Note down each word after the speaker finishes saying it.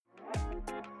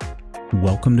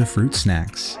Welcome to Fruit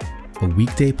Snacks, a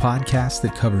weekday podcast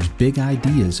that covers big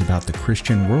ideas about the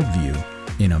Christian worldview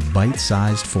in a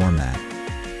bite-sized format.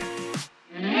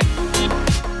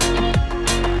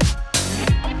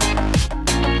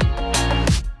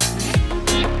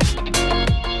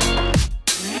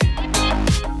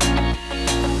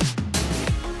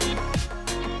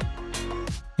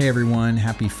 Hey everyone,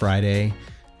 happy Friday.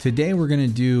 Today we're going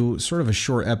to do sort of a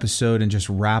short episode and just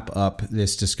wrap up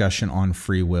this discussion on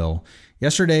free will.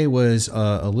 Yesterday was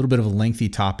a little bit of a lengthy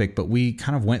topic, but we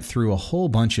kind of went through a whole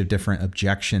bunch of different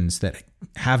objections that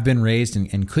have been raised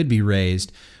and could be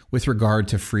raised with regard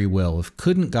to free will.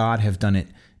 Couldn't God have done it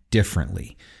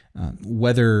differently?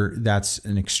 Whether that's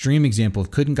an extreme example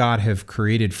of couldn't God have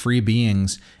created free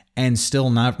beings and still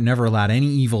never allowed any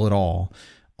evil at all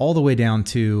the way down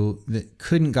to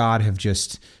couldn't God have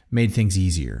just made things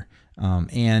easier?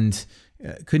 And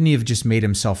couldn't he have just made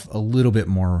himself a little bit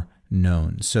more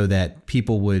known so that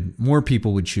more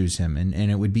people would choose him, and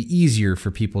it would be easier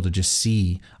for people to just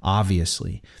see,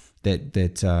 obviously,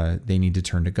 that they need to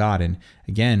turn to God. And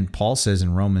again, Paul says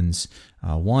in Romans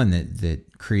 1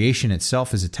 that creation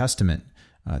itself is a testament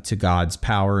to God's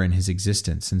power and his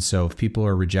existence. And so if people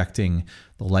are rejecting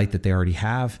the light that they already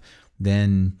have,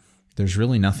 then there's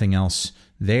really nothing else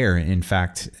there. In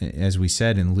fact, as we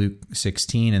said in Luke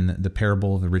 16 and the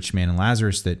parable of the rich man and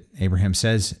Lazarus, that Abraham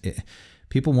says,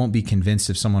 people won't be convinced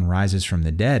if someone rises from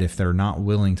the dead if they're not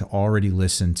willing to already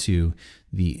listen to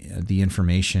the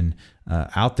information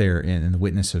out there in the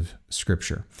witness of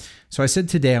Scripture. So I said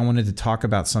today I wanted to talk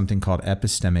about something called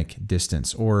epistemic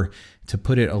distance, or to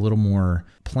put it a little more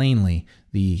plainly,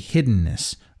 the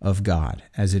hiddenness of God,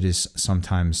 as it is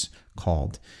sometimes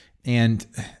called. And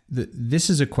this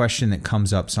is a question that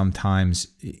comes up sometimes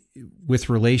with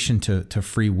relation to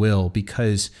free will,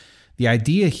 because the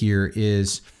idea here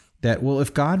is that, well,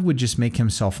 if God would just make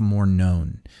himself more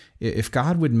known, if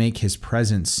God would make his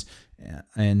presence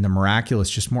and the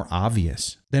miraculous just more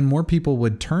obvious, then more people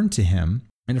would turn to him.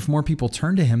 And if more people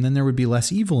turn to him, then there would be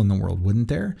less evil in the world, wouldn't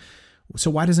there? So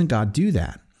why doesn't God do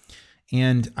that?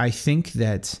 And I think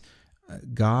that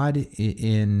God,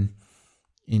 in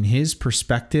his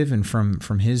perspective and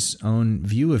from his own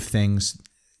view of things,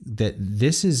 that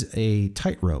this is a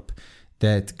tightrope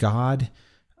that God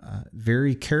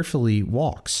very carefully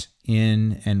walks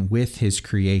in and with his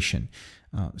creation.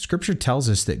 Scripture tells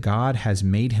us that God has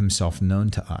made himself known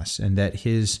to us, and that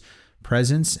his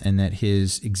presence and that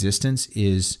his existence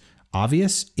is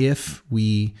obvious if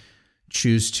we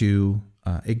choose to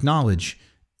acknowledge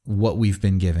what we've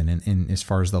been given in as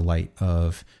far as the light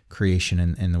of creation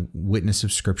and the witness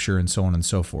of Scripture and so on and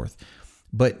so forth.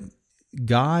 But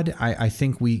God, I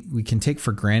think we can take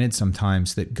for granted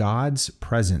sometimes that God's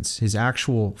presence, his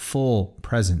actual full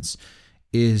presence,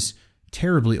 is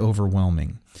terribly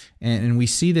overwhelming. And we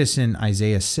see this in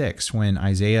Isaiah 6, when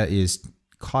Isaiah is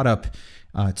caught up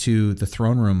to the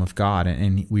throne room of God.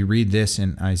 And we read this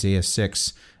in Isaiah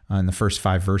 6, in the first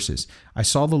 5 verses. I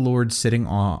saw the Lord sitting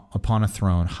upon a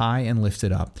throne, high and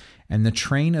lifted up, and the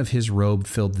train of his robe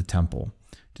filled the temple.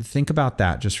 To think about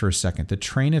that just for a second. The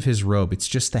train of his robe, it's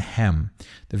just the hem,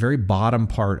 the very bottom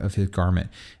part of his garment,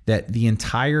 that the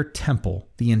entire temple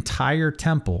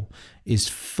is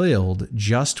filled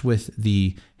just with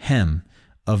the hem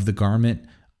of the garment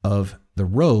of the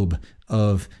robe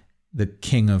of the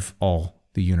King of all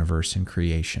the universe and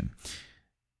creation.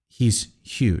 He's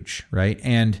huge, right?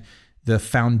 And the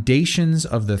foundations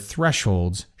of the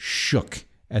thresholds shook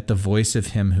at the voice of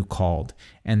him who called,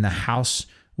 and the house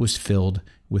was filled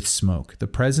with smoke. The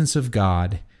presence of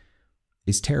God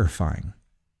is terrifying.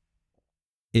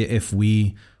 If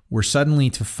we were suddenly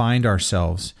to find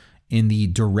ourselves in the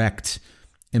direct,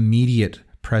 immediate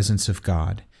presence of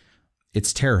God,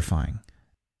 it's terrifying.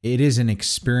 It is an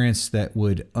experience that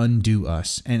would undo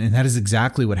us. And that is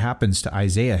exactly what happens to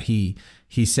Isaiah. He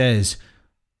says,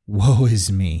 woe is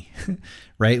me,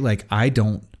 right? Like, I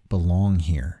don't belong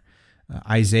here.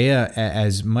 Isaiah,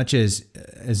 as much as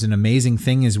an amazing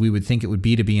thing as we would think it would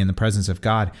be to be in the presence of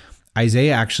God,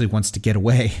 Isaiah actually wants to get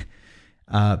away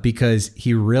because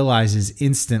he realizes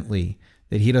instantly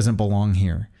that he doesn't belong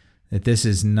here, that this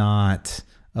is not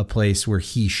a place where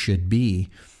he should be,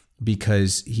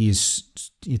 because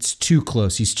it's too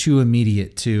close. He's too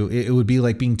immediate it would be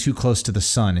like being too close to the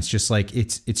sun. It's just like,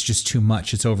 it's just too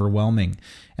much. It's overwhelming.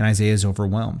 And Isaiah is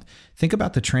overwhelmed. Think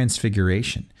about the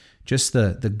transfiguration, just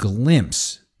the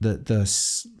glimpse, the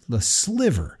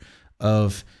sliver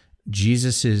of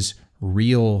Jesus's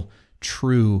real,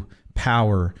 true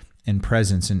power and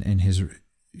presence and his,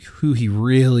 who he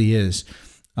really is,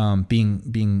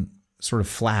 being sort of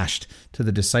flashed to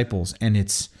the disciples. And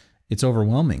it's it's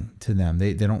overwhelming to them.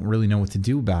 They don't really know what to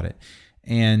do about it.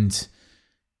 And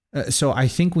so I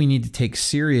think we need to take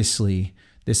seriously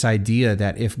this idea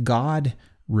that if God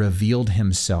revealed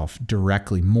himself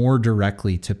directly, more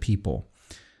directly to people,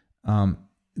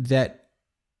 that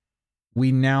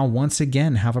we now once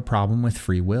again have a problem with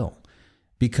free will.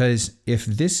 Because if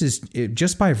this is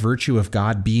just by virtue of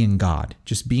God,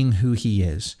 just being who he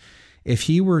is, if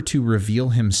he were to reveal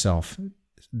himself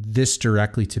this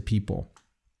directly to people,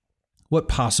 what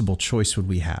possible choice would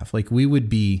we have? Like, we would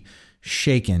be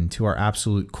shaken to our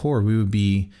absolute core. We would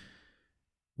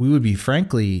be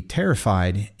frankly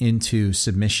terrified into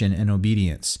submission and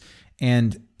obedience.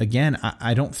 And again,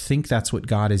 I don't think that's what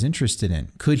God is interested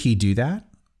in. Could he do that?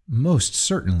 Most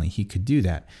certainly he could do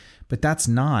that. But that's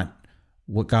not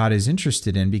what God is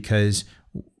interested in, because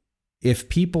if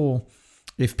people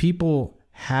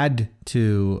had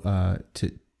to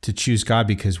choose God,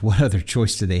 because what other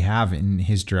choice do they have in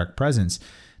his direct presence,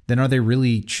 then are they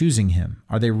really choosing him?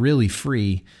 Are they really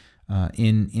free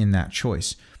in that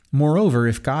choice? Moreover,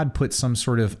 if God put some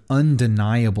sort of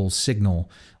undeniable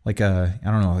signal, like a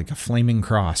flaming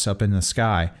cross up in the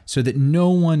sky, so that no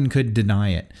one could deny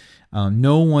it,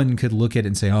 no one could look at it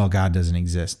and say, "Oh, God doesn't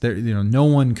exist." No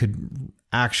one could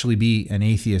actually be an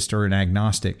atheist or an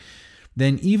agnostic.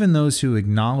 Then even those who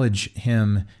acknowledge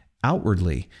him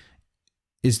outwardly,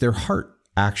 is their heart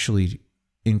actually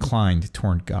inclined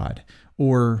toward God?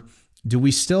 Or do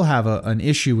we still have an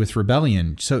issue with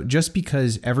rebellion? So just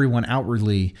because everyone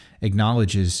outwardly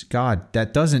acknowledges God,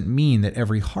 that doesn't mean that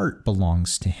every heart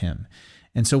belongs to him.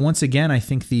 And so once again, I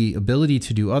think the ability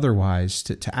to do otherwise,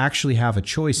 to actually have a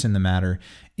choice in the matter,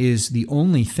 is the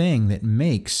only thing that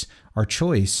makes our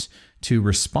choice to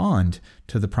respond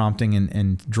to the prompting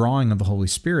and drawing of the Holy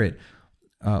Spirit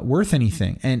worth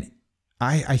anything. And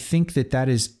I think that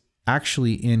is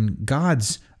actually, in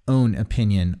God's own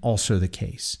opinion, also the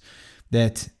case.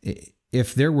 That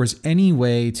if there was any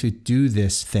way to do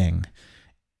this thing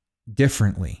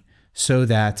differently so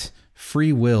that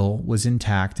free will was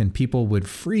intact and people would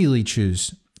freely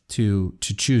choose to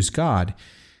choose God,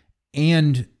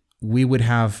 and we would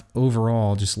have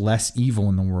overall just less evil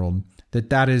in the world,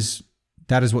 that is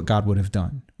what God would have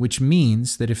done. Which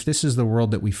means that if this is the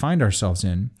world that we find ourselves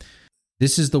in,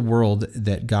 this is the world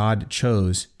that God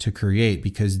chose to create,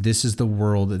 because this is the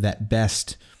world that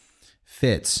best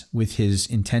fits with his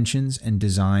intentions and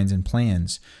designs and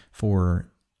plans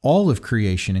for all of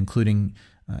creation, including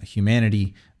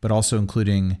humanity, but also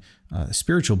including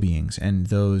spiritual beings and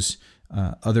those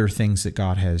other things that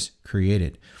God has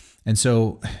created. And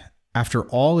so after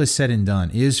all is said and done,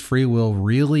 is free will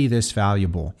really this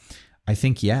valuable? I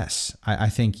think yes. I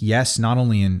think yes, not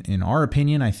only in our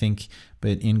opinion,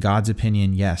 but in God's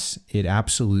opinion, yes, it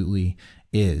absolutely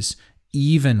is.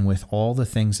 Even with all the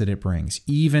things that it brings,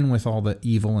 even with all the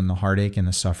evil and the heartache and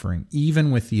the suffering,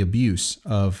 even with the abuse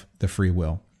of the free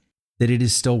will, that it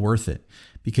is still worth it.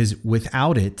 Because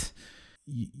without it,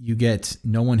 you get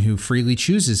no one who freely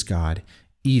chooses God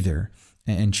either,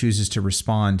 and chooses to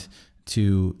respond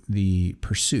to the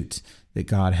pursuit that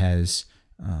God has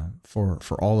for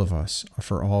all of us,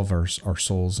 for all of our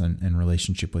souls and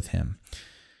relationship with him.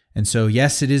 And so,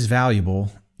 yes, it is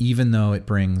valuable, even though it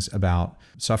brings about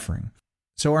suffering.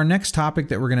 So our next topic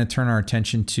that we're going to turn our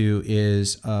attention to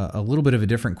is a little bit of a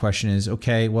different question. Is,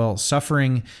 okay, well,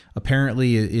 suffering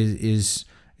apparently is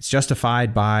it's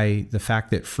justified by the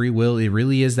fact that free will, it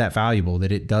really is that valuable,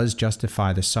 that it does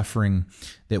justify the suffering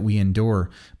that we endure.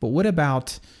 But what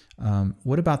about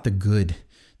the good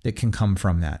that can come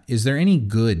from that? Is there any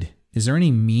good? Is there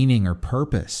any meaning or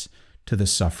purpose to the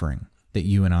suffering that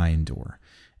you and I endure?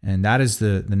 And that is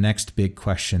the next big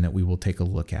question that we will take a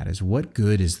look at, is what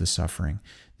good is the suffering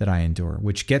that I endure?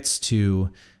 Which gets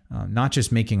to not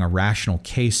just making a rational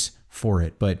case for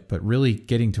it, but really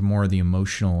getting to more of the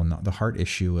emotional and the heart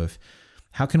issue of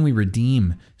how can we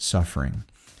redeem suffering?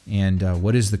 And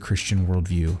what is the Christian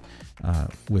worldview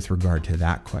with regard to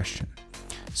that question?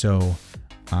 So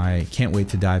I can't wait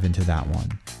to dive into that one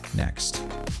next.